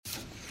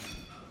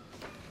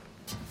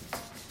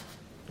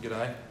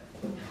G'day.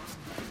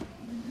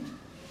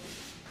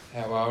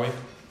 How are we?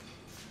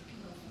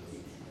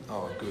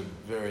 Oh, good.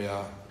 Very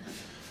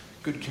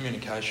good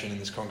communication in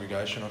this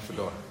congregation, I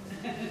forgot.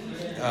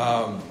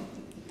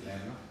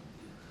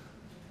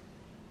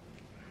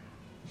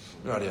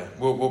 Right, yeah.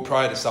 We'll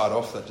pray to start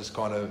off. That just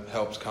kind of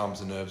helps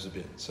calms the nerves a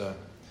bit. So,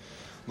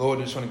 Lord,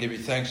 I just want to give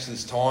you thanks for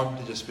this time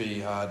to just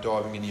be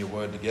diving into your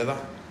word together,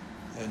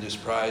 and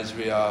just pray as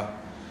we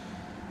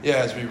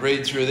as we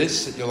read through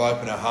this, that you'll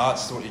open our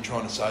hearts to what you're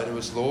trying to say to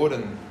us, Lord.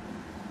 And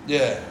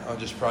I'll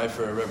just pray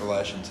for a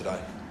revelation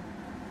today.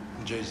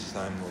 In Jesus'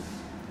 name,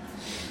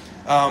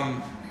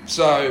 Lord.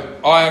 So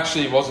I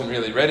actually wasn't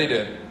really ready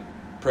to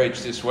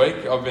preach this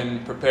week. I've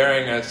been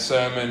preparing a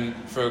sermon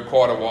for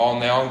quite a while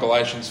now on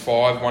Galatians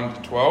 5, 1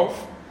 to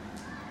 12.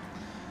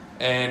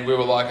 And we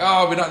were like,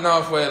 we don't know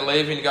if we're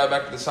leaving to go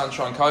back to the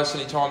Sunshine Coast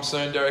anytime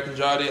soon, Derek and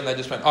Jody. And they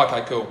just went,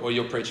 okay, cool. Well,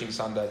 you're preaching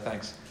Sunday,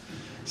 thanks.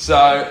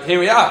 So here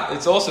we are.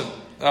 It's awesome.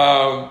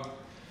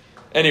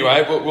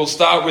 Anyway, we'll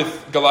start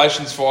with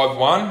Galatians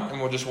 5:1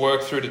 and we'll just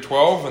work through to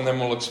 12 and then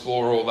we'll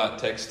explore all that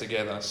text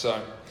together. So,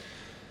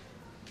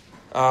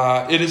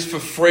 it is for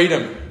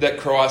freedom that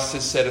Christ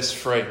has set us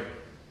free.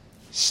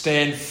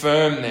 Stand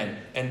firm then,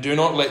 and do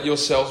not let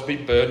yourselves be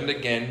burdened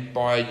again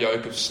by a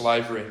yoke of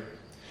slavery.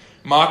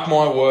 Mark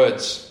my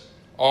words.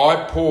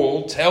 I,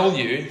 Paul, tell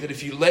you that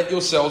if you let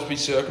yourselves be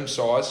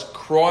circumcised,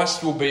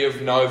 Christ will be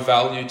of no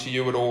value to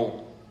you at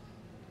all.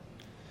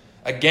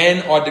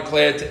 Again, I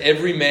declare to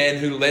every man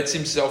who lets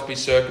himself be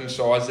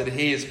circumcised that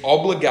he is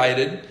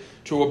obligated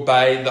to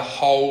obey the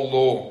whole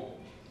law.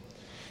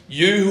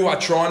 You who are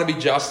trying to be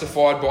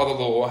justified by the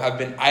law have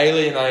been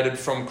alienated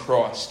from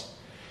Christ.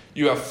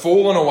 You have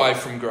fallen away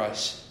from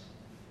grace.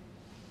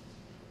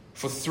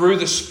 For through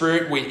the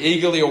Spirit we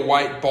eagerly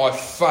await by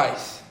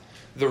faith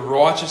the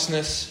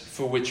righteousness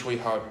for which we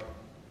hope.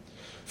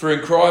 For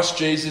in Christ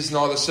Jesus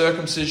neither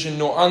circumcision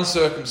nor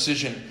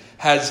uncircumcision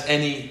has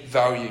any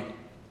value.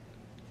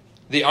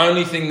 The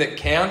only thing that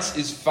counts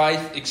is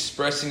faith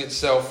expressing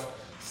itself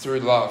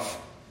through love.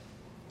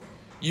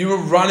 You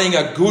are running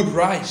a good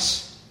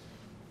race.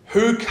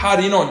 Who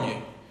cut in on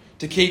you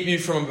to keep you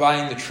from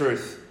obeying the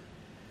truth?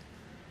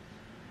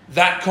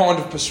 That kind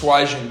of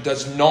persuasion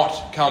does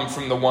not come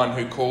from the one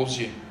who calls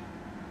you.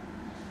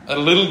 A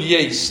little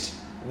yeast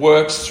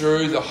works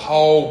through the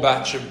whole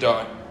batch of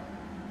dough.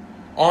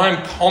 I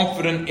am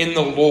confident in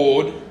the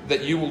Lord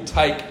that you will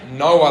take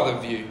no other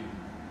view.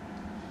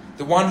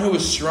 The one who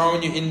is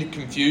throwing you into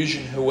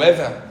confusion,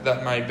 whoever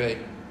that may be,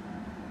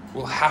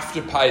 will have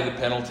to pay the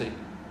penalty.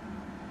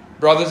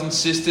 Brothers and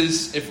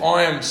sisters, if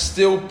I am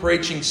still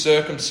preaching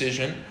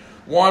circumcision,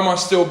 why am I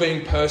still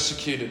being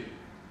persecuted?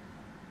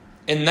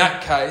 In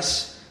that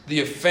case,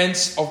 the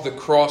offence of the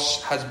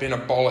cross has been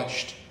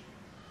abolished.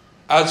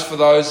 As for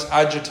those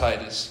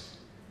agitators,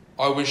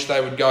 I wish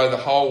they would go the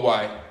whole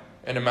way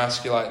and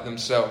emasculate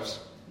themselves.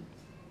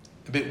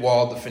 A bit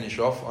wild to finish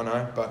off, I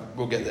know, but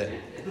we'll get there.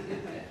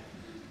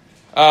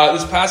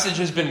 This passage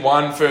has been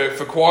one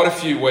for quite a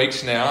few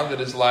weeks now that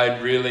has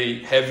laid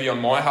really heavy on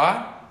my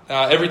heart.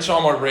 Every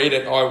time I read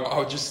it,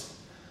 I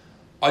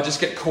just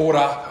get caught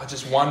up. I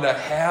just wonder,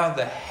 how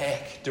the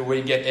heck do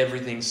we get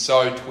everything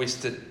so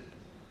twisted?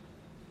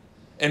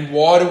 And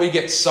why do we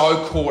get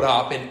so caught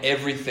up in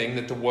everything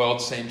that the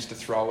world seems to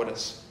throw at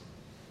us?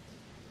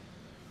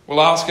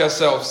 We'll ask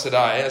ourselves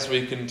today as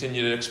we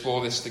continue to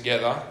explore this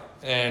together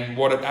and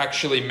what it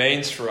actually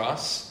means for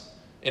us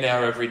in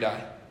our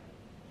everyday.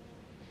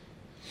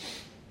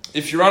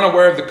 If you're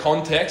unaware of the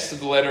context of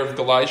the letter of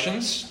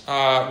Galatians,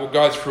 we'll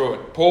go through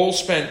it. Paul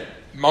spent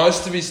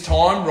most of his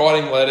time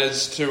writing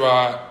letters to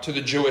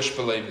the Jewish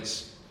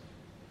believers.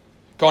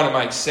 Kind of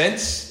makes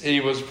sense. He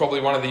was probably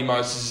one of the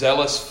most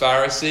zealous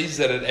Pharisees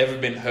that had ever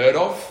been heard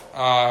of.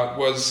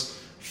 Was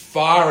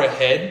far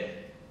ahead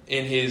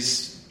in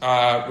his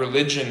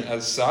religion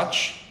as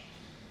such.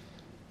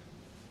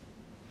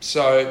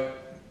 So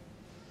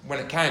when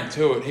it came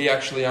to it, he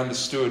actually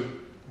understood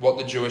what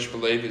the Jewish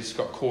believers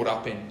got caught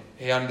up in.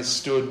 He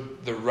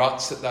understood the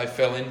ruts that they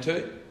fell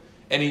into,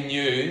 and he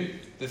knew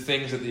the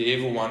things that the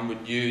evil one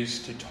would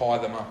use to tie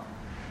them up.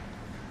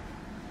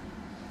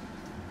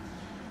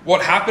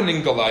 What happened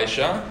in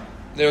Galatia,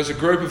 there was a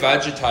group of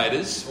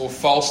agitators or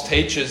false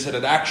teachers that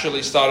had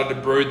actually started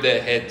to brood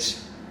their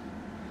heads.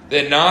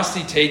 Their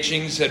nasty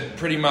teachings had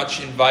pretty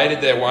much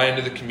invaded their way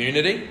into the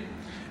community,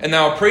 and they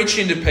were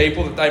preaching to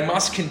people that they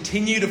must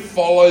continue to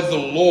follow the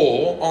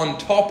law on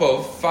top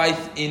of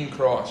faith in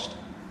Christ.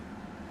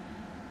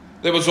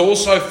 There was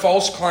also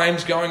false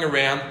claims going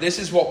around. This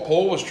is what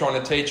Paul was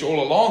trying to teach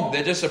all along.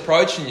 They're just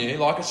approaching you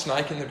like a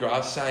snake in the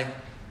grass saying,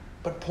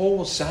 but Paul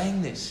was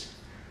saying this.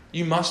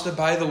 You must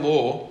obey the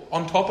law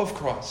on top of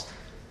Christ.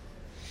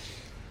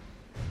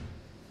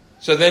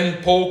 So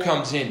then Paul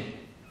comes in.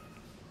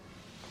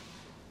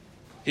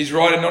 He's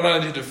writing not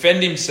only to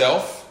defend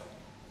himself,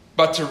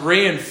 but to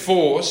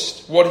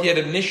reinforce what he had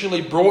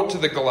initially brought to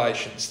the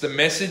Galatians, the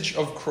message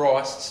of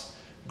Christ's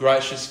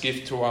gracious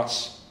gift to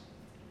us.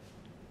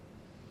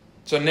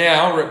 So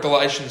now we're at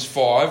Galatians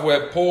 5,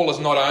 where Paul has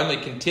not only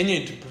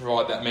continued to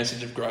provide that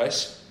message of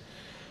grace,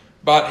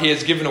 but he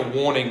has given a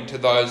warning to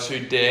those who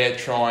dare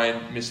try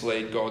and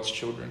mislead God's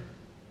children.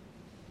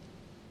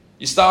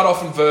 You start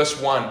off in verse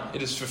 1.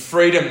 It is for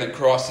freedom that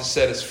Christ has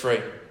set us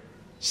free.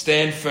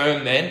 Stand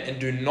firm then, and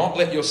do not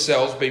let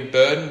yourselves be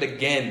burdened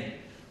again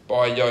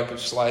by a yoke of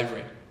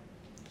slavery.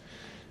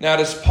 Now,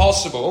 it is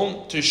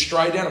possible to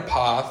stray down a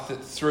path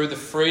that through the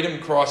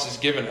freedom Christ has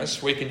given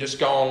us, we can just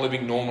go on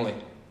living normally,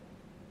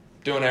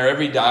 doing our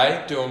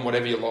everyday, doing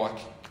whatever you like.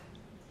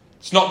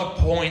 It's not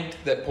the point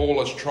that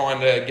Paul is trying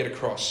to get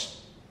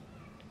across.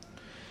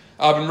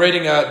 I've been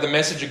reading the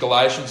message of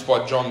Galatians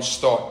by John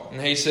Stott,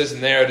 and he says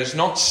in there, it is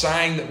not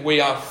saying that we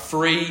are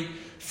free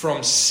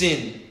from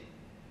sin,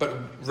 but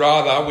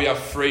rather we are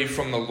free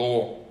from the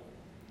law.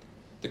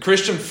 The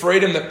Christian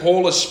freedom that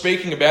Paul is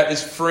speaking about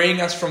is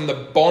freeing us from the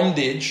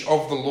bondage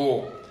of the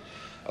law,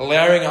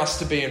 allowing us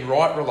to be in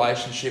right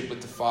relationship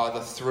with the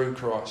Father through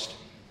Christ.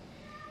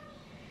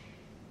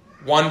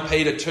 1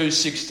 Peter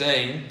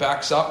 2:16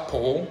 backs up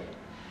Paul,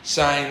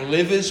 saying,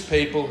 live as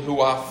people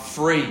who are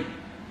free,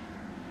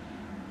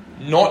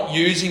 not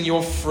using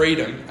your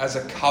freedom as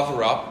a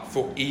cover-up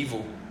for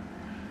evil,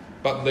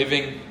 but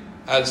living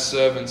as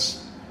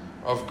servants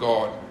of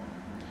God.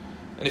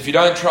 And if you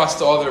don't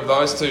trust either of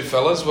those two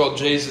fellas, well,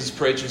 Jesus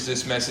preaches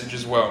this message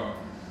as well.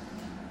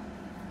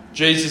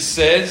 Jesus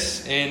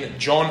says in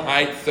John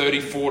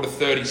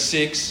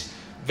 8:34-36,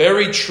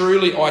 very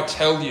truly I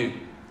tell you,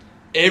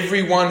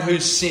 everyone who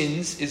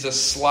sins is a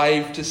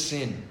slave to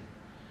sin.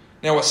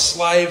 Now a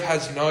slave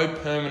has no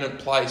permanent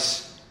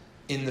place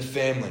in the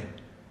family,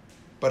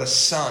 but a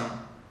son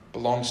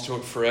belongs to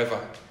it forever.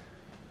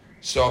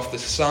 So if the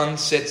Son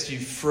sets you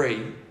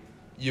free,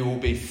 you will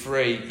be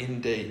free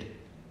indeed.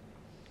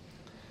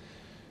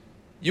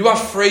 You are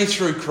free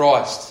through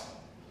Christ.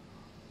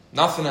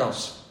 Nothing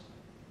else.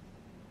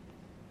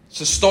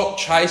 So stop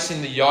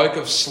chasing the yoke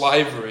of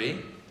slavery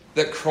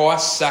that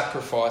Christ's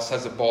sacrifice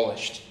has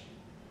abolished.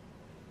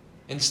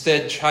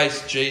 Instead,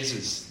 chase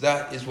Jesus.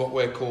 That is what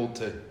we're called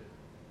to.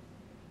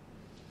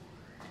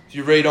 If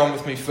you read on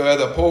with me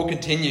further, Paul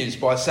continues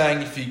by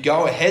saying, if you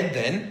go ahead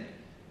then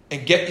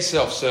and get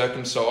yourself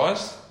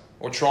circumcised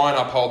or try and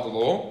uphold the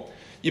law,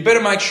 you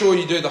better make sure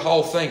you do the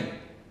whole thing.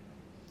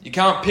 You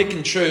can't pick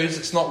and choose.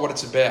 It's not what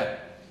it's about.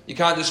 You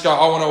can't just go,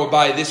 I want to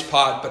obey this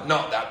part, but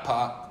not that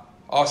part.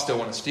 I still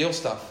want to steal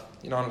stuff.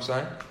 You know what I'm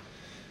saying?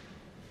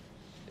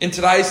 In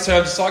today's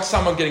terms, it's like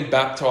someone getting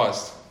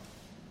baptised.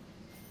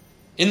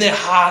 In their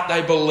heart,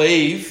 they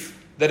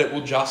believe that it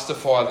will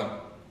justify them.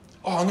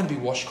 Oh, I'm going to be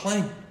washed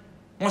clean.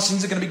 My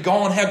sins are going to be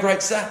gone. How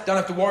great's that? Don't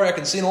have to worry. I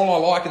can sin all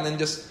I like and then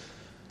just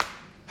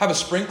have a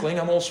sprinkling.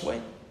 I'm all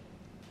sweet.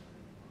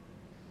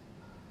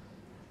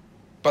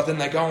 But then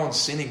they go on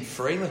sinning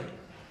freely,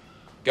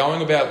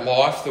 going about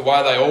life the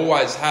way they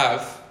always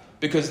have,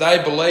 because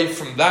they believe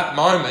from that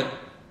moment,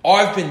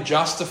 I've been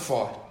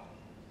justified.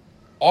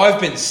 I've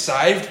been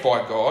saved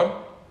by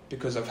God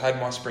because I've had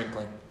my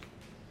sprinkling.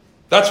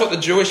 That's what the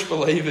Jewish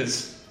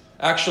believers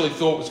actually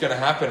thought was going to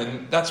happen,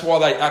 and that's why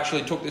they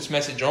actually took this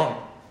message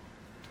on.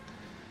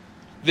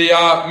 The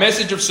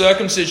message of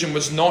circumcision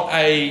was not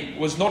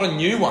a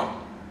new one.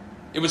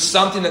 It was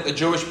something that the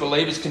Jewish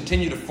believers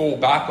continue to fall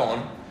back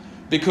on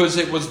because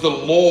it was the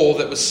law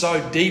that was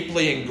so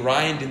deeply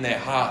ingrained in their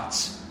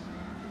hearts.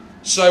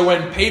 So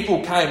when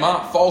people came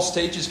up, false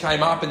teachers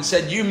came up and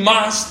said, you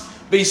must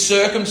be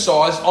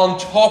circumcised on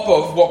top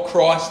of what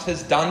Christ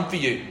has done for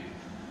you,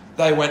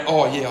 they went,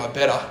 oh yeah, I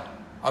better.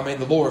 I mean,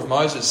 the law of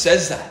Moses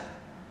says that.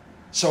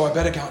 So I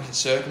better go and get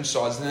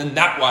circumcised. And then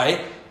that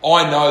way,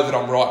 I know that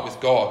I'm right with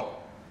God.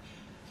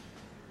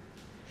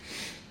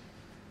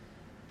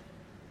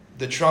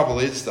 The trouble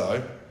is,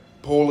 though,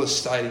 Paul is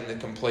stating the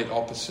complete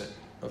opposite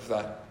of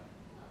that.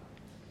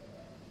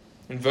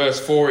 In verse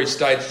 4, he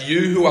states,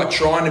 you who are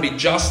trying to be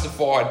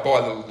justified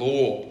by the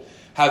law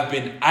have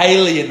been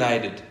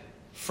alienated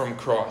from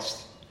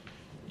Christ.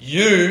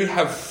 You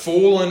have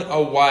fallen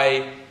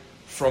away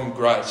from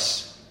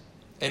grace.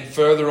 And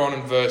further on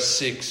in verse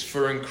 6,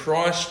 for in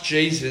Christ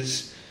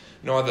Jesus,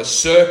 neither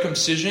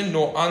circumcision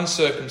nor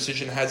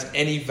uncircumcision has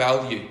any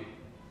value.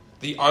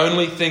 The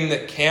only thing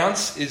that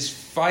counts is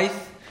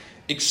faith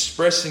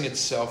expressing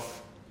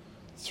itself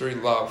through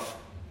love.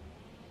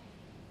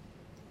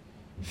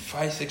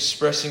 Faith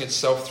expressing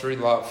itself through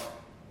love.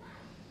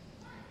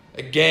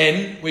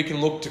 Again, we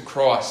can look to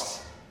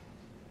Christ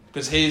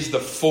because he is the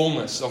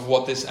fullness of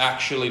what this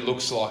actually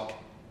looks like.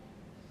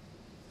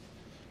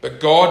 But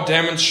God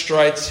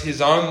demonstrates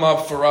his own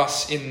love for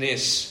us in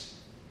this.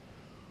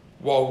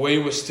 While we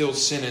were still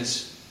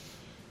sinners,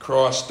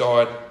 Christ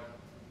died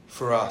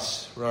for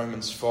us.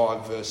 Romans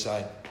 5 verse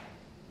 8.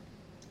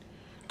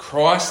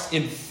 Christ,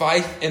 in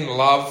faith and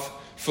love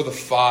for the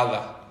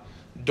Father,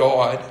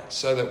 died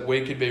so that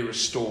we could be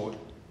restored,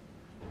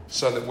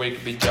 so that we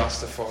could be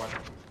justified.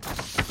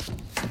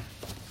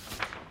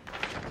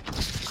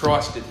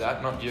 Christ did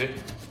that, not you.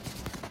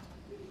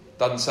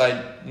 Doesn't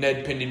say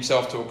Ned pinned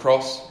himself to a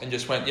cross and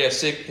just went, yeah,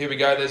 sick, here we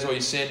go, there's all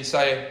your sin,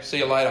 see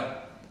you later.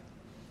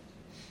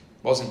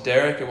 It wasn't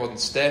Derek, it wasn't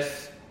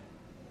Steph.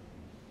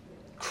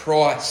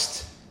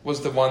 Christ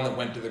was the one that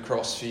went to the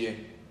cross for you.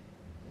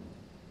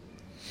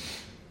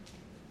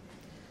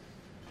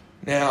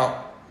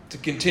 Now, to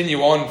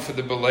continue on for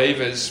the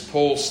believers,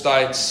 Paul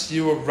states,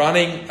 you are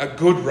running a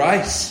good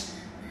race.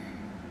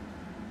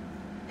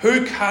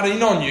 Who cut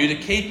in on you to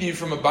keep you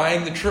from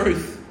obeying the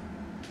truth?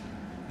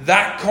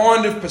 That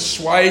kind of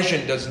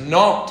persuasion does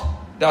not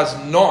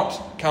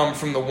come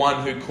from the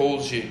one who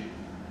calls you.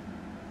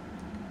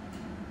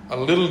 A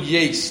little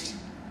yeast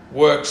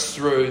works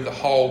through the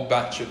whole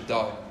batch of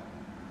dough.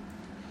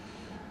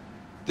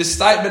 This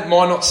statement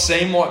might not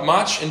seem like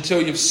much until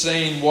you've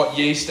seen what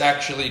yeast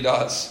actually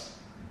does.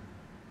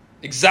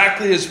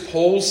 Exactly as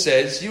Paul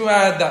says, you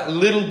add that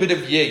little bit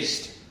of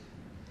yeast,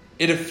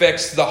 it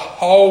affects the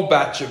whole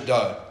batch of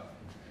dough.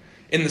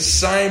 In the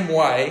same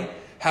way,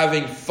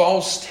 having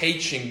false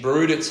teaching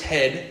brewed its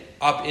head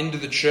up into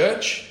the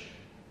church,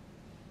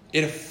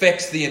 it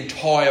affects the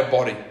entire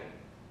body,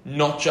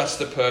 not just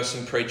the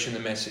person preaching the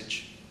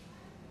message.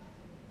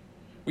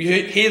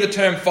 We hear the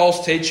term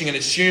false teaching and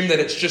assume that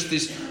it's just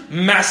this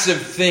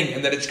massive thing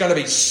and that it's going to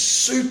be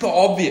super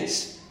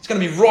obvious. It's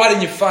going to be right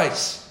in your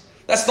face.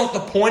 That's not the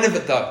point of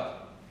it though.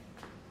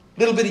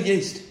 Little bit of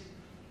yeast.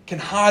 Can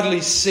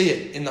hardly see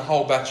it in the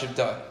whole batch of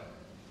dough.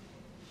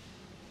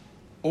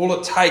 All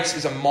it takes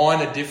is a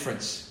minor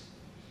difference.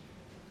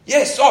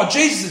 Yes,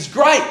 Jesus is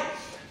great.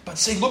 But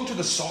see, look to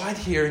the side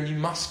here and you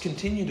must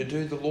continue to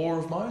do the law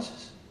of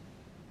Moses.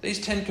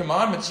 These 10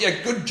 commandments.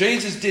 Yeah, good,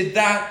 Jesus did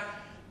that.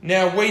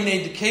 Now we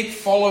need to keep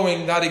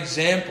following that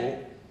example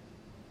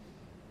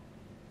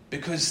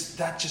because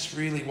that just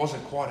really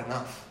wasn't quite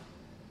enough.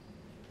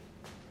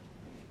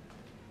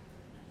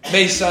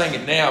 Me saying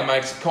it now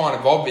makes it kind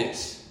of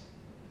obvious.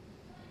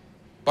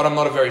 But I'm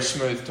not a very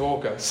smooth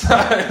talker.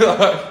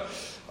 So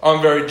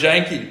I'm very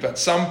janky. But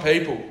some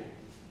people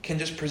can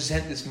just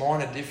present this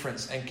minor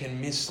difference and can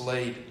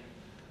mislead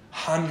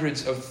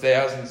hundreds of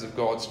thousands of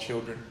God's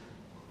children.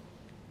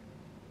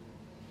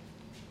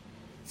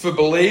 For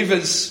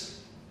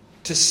believers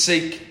to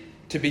seek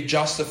to be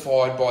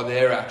justified by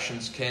their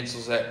actions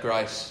cancels out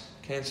grace,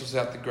 cancels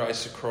out the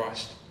grace of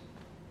Christ.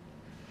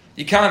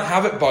 You can't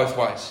have it both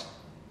ways.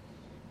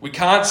 We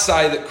can't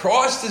say that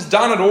Christ has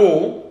done it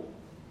all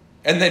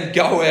and then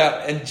go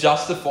out and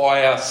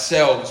justify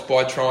ourselves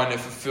by trying to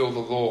fulfill the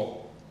law.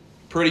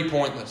 Pretty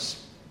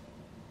pointless.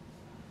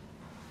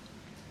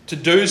 To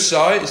do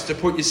so is to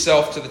put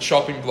yourself to the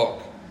chopping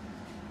block.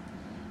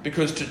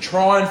 Because to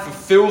try and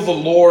fulfill the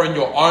law in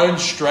your own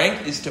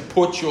strength is to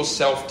put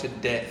yourself to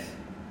death.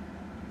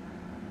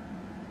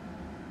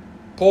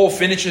 Paul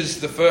finishes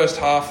the first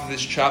half of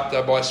this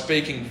chapter by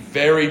speaking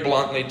very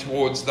bluntly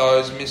towards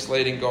those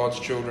misleading God's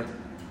children.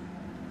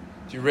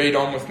 Do you read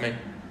on with me?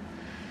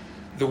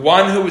 The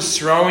one who is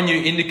throwing you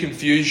into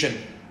confusion,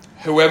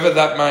 whoever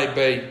that may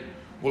be,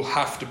 will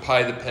have to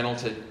pay the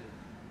penalty.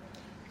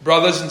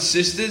 Brothers and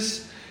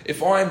sisters,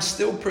 if I am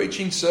still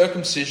preaching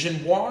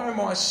circumcision, why am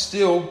I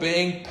still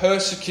being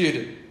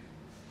persecuted?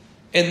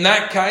 In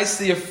that case,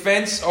 the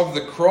offence of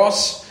the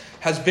cross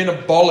has been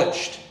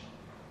abolished.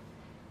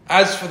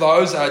 As for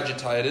those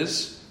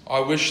agitators,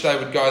 I wish they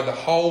would go the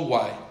whole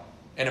way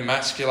and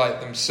emasculate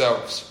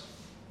themselves.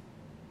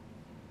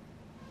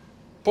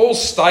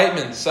 Paul's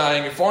statement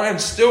saying, if I am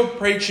still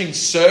preaching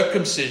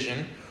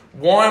circumcision,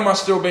 why am I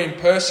still being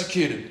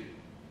persecuted?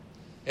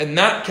 In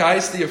that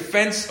case, the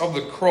offence of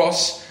the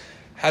cross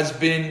has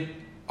been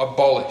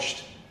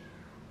abolished.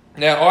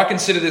 Now, I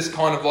consider this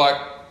kind of like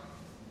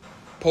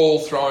Paul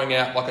throwing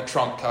out like a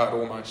trump card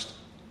almost.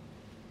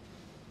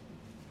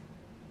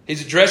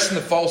 He's addressing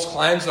the false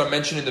claims that I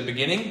mentioned in the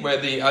beginning,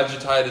 where the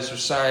agitators were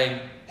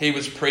saying he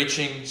was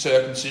preaching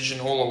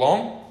circumcision all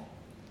along.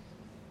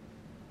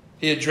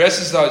 He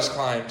addresses those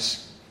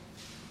claims.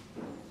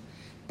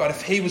 But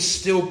if he was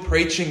still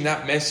preaching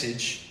that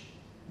message,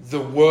 the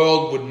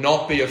world would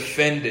not be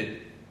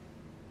offended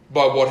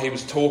by what he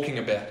was talking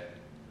about.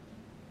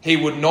 He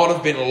would not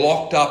have been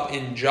locked up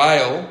in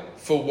jail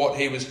for what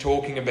he was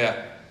talking about.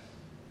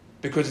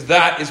 Because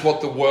that is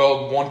what the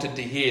world wanted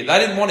to hear. They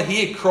didn't want to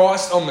hear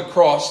Christ on the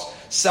cross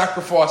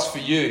sacrifice for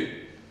you.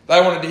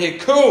 They wanted to hear,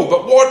 cool,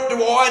 but what do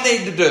I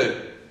need to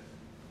do?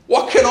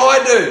 What can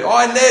I do?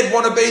 I, Ned,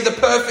 want to be the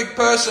perfect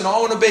person. I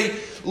want to be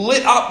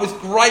lit up with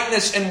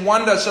greatness and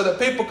wonder so that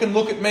people can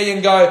look at me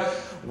and go,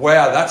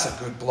 wow, that's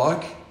a good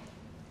bloke.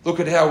 Look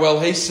at how well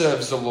he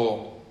serves the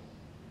law.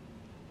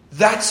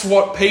 That's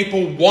what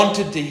people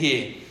wanted to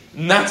hear.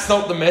 And that's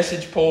not the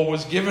message Paul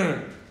was giving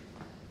them.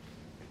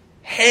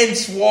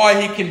 Hence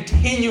why he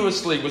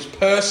continuously was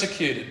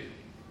persecuted.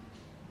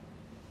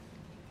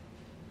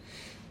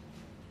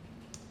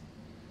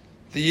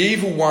 The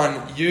evil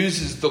one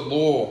uses the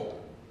law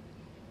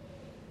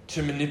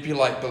to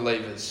manipulate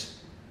believers.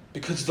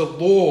 Because the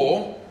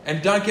law,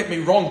 and don't get me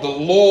wrong, the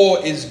law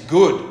is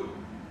good.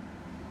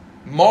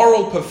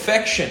 Moral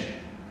perfection.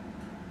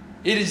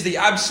 It is the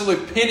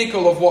absolute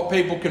pinnacle of what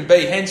people can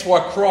be. Hence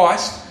why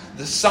Christ,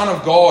 the Son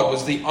of God,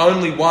 was the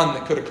only one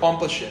that could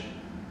accomplish it.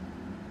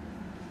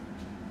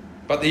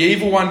 But the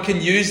evil one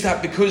can use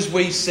that because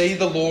we see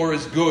the law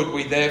as good.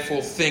 We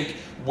therefore think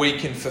we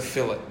can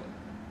fulfill it.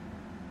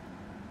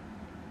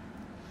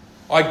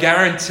 I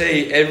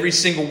guarantee every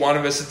single one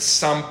of us at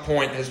some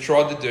point has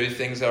tried to do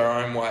things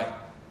our own way.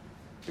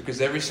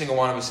 Because every single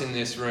one of us in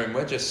this room,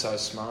 we're just so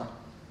smart.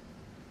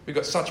 We've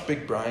got such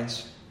big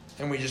brains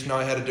and we just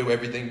know how to do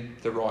everything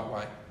the right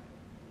way.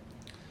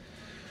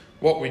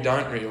 What we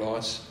don't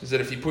realise is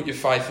that if you put your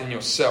faith in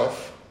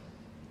yourself,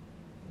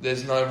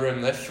 there's no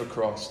room left for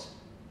Christ.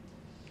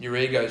 Your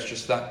ego is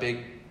just that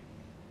big.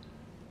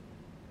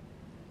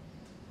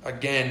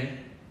 Again,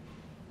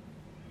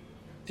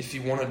 if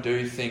you want to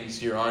do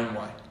things your own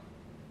way,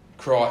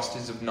 Christ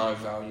is of no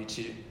value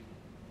to you.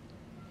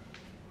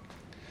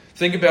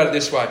 Think about it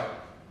this way.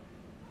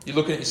 You're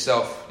looking at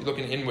yourself. You're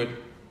looking inward.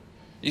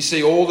 You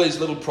see all these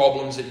little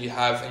problems that you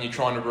have and you're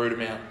trying to root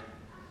them out.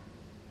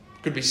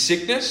 It could be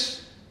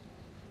sickness,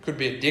 it could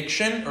be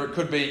addiction, or it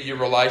could be your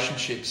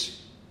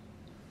relationships.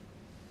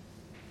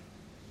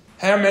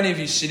 How many of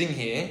you sitting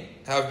here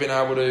have been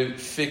able to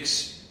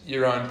fix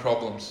your own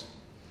problems?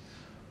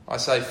 I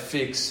say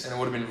fix, and it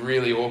would have been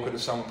really awkward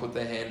if someone put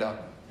their hand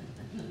up.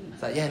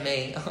 It's like, yeah,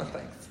 me. Oh,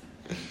 thanks.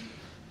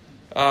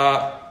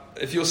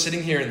 If you're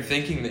sitting here and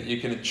thinking that you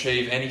can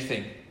achieve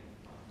anything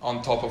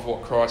on top of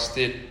what Christ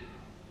did,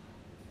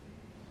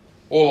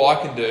 all I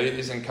can do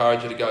is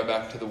encourage you to go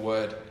back to the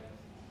Word.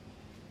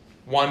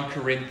 1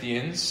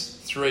 Corinthians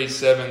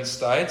 3:7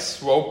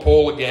 states, well,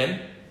 Paul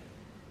again,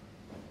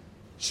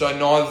 so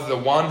neither the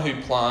one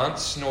who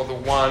plants nor the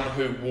one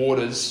who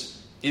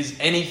waters is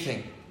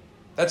anything.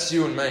 That's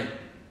you and me.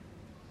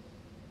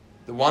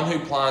 The one who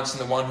plants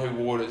and the one who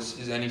waters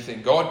is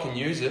anything. God can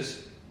use us,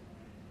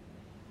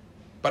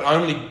 but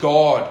only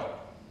God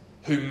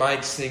who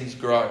makes things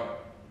grow.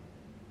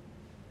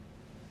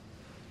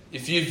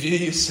 If you view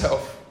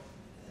yourself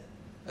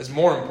as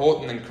more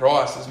important than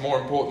Christ, as more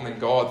important than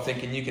God,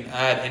 thinking you can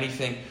add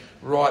anything,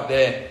 right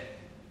there,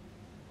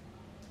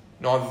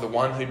 neither the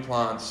one who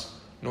plants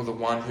nor the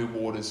one who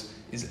waters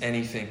is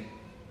anything,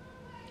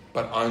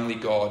 but only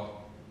God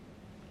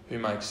who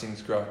makes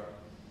things grow.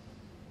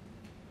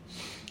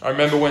 I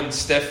remember when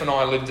Steph and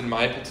I lived in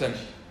Mapleton,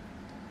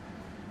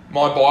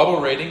 my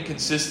Bible reading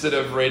consisted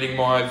of reading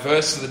my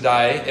verse of the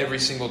day every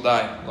single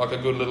day, like a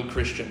good little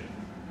Christian.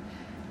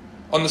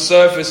 On the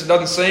surface, it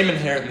doesn't seem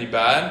inherently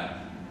bad,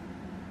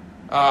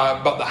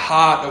 but the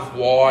heart of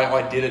why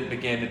I did it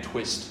began to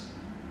twist.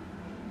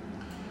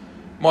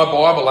 My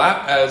Bible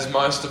app, as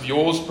most of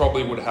yours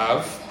probably would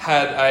have,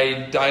 had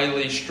a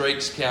daily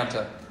streaks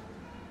counter.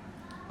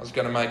 I was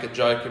going to make a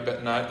joke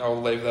about, no,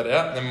 I'll leave that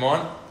out, never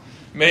mind.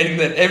 Meaning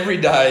that every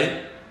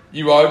day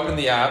you open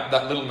the app,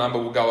 that little number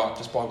will go up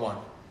just by one.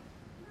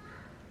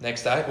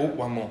 Next day,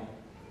 one more.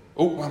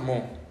 One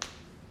more.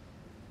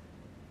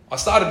 I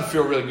started to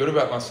feel really good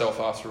about myself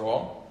after a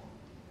while.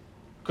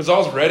 Because I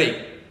was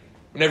ready.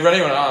 Whenever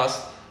anyone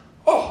asked,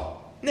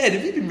 oh, Ned,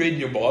 have you been reading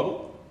your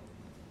Bible?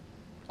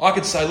 I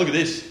could say, look at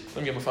this. Let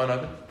me get my phone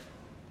open.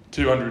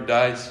 200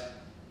 days.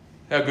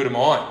 How good am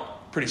I?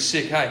 Pretty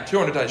sick, hey?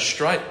 200 days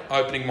straight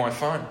opening my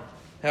phone.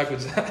 How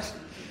good's that?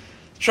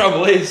 The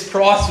trouble is,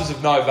 Christ was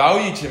of no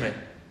value to me.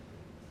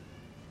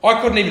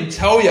 I couldn't even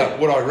tell you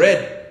what I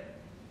read.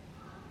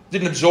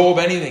 Didn't absorb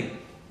anything.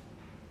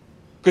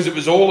 Because it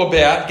was all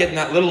about getting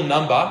that little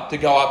number to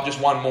go up just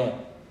one more.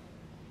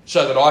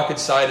 So that I could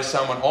say to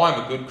someone,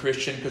 I'm a good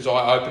Christian because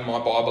I open my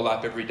Bible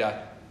app every day.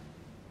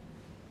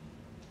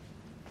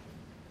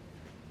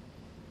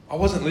 I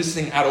wasn't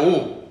listening at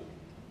all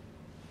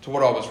to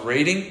what I was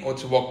reading or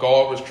to what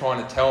God was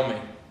trying to tell me.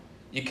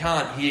 You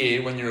can't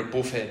hear when you're a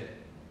buffhead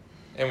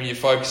and when you're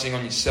focusing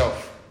on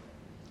yourself.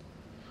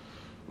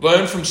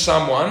 Learn from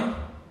someone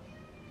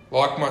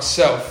like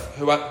myself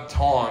who at the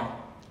time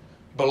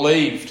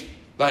believed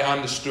they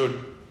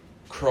understood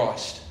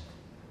Christ.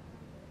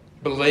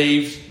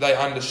 Believed they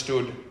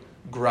understood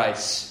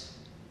grace.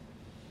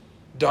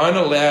 Don't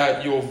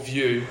allow your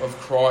view of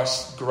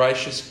Christ's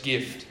gracious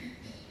gift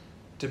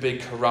to be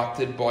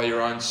corrupted by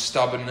your own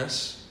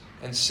stubbornness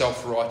and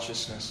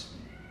self-righteousness.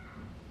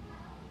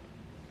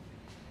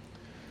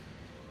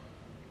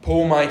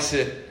 Paul makes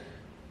it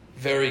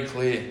very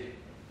clear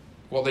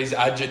what these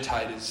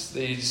agitators,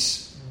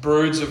 these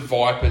broods of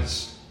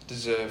vipers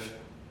deserve.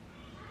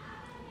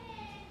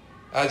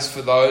 As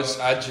for those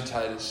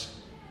agitators,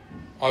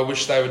 I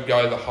wish they would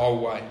go the whole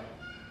way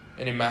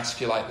and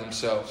emasculate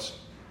themselves.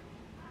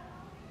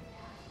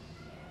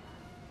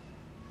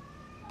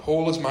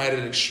 Paul has made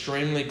it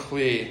extremely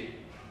clear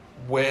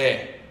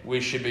where we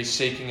should be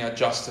seeking our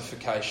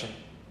justification.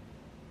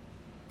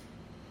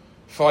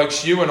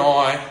 Folks, you and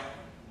I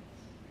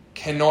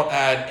cannot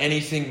add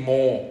anything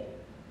more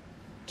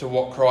to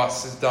what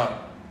Christ has done.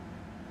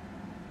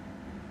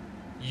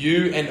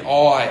 You and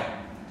I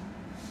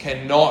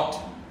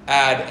cannot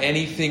add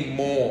anything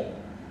more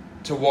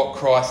to what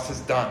Christ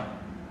has done.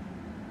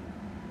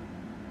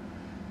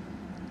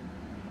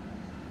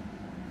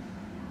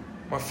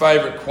 My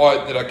favourite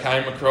quote that I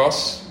came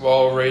across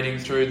while reading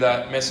through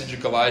that Message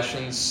of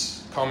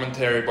Galatians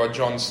commentary by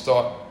John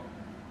Stott.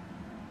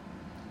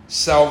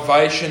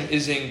 Salvation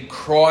is in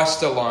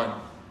Christ alone,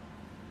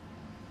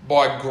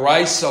 by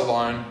grace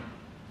alone,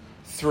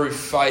 through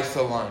faith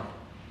alone.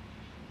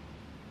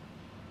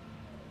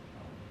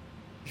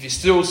 if you're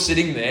still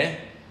sitting there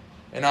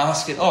and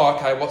asking, oh,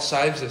 okay, what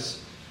saves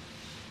us?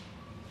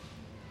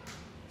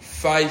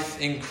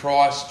 Faith in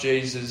Christ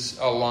Jesus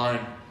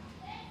alone.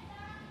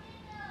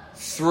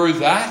 Through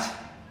that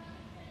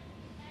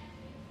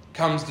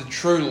comes the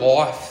true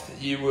life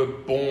that you were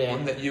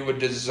born, that you were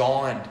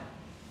designed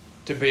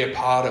to be a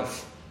part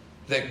of,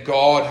 that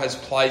God has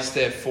placed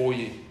there for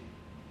you.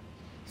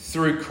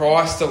 Through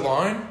Christ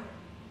alone,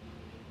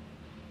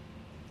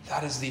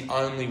 that is the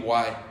only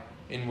way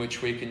in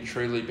which we can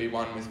truly be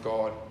one with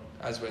God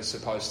as we're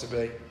supposed to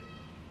be.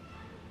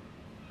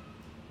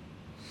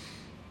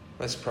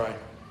 Let's pray.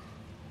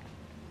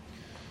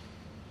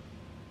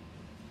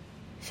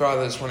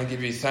 Father, I just want to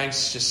give you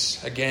thanks just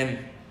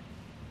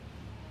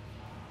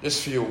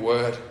for your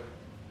word.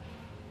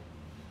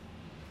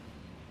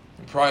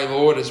 And pray,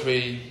 Lord, as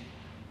we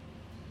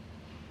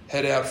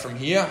head out from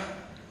here,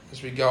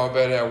 as we go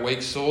about our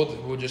weeks, Lord,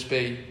 that we'll just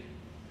be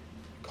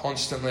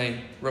constantly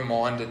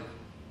reminded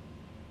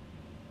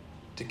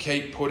to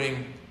keep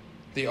putting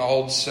the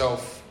old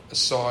self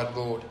aside,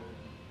 Lord,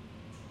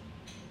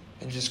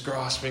 and just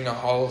grasping a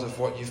hold of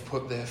what you've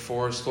put there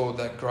for us, Lord,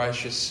 that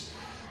gracious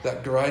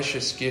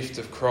gift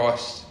of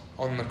Christ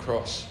on the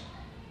cross.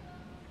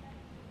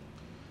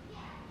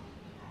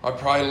 I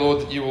pray,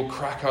 Lord, that you will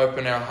crack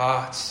open our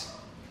hearts,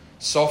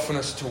 soften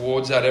us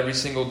towards that every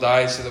single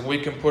day so that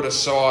we can put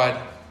aside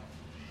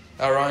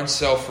our own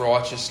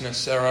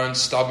self-righteousness, our own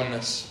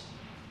stubbornness,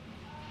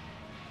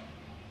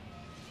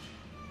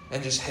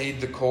 and just heed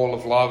the call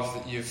of love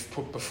that you've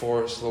put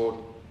before us, Lord.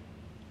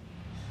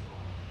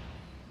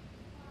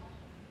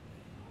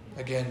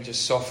 Again,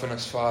 just soften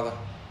us, Father.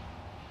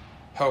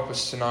 Help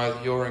us to know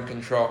that you're in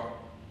control,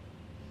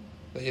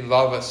 that you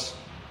love us,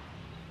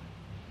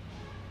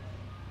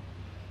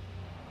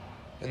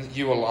 and that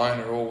you alone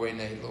are all we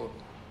need, Lord.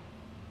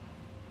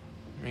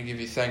 We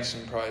give you thanks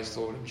and praise,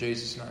 Lord, in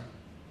Jesus' name.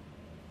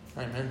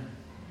 Amen.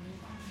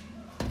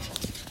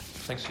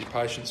 Thanks for your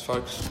patience,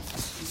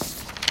 folks.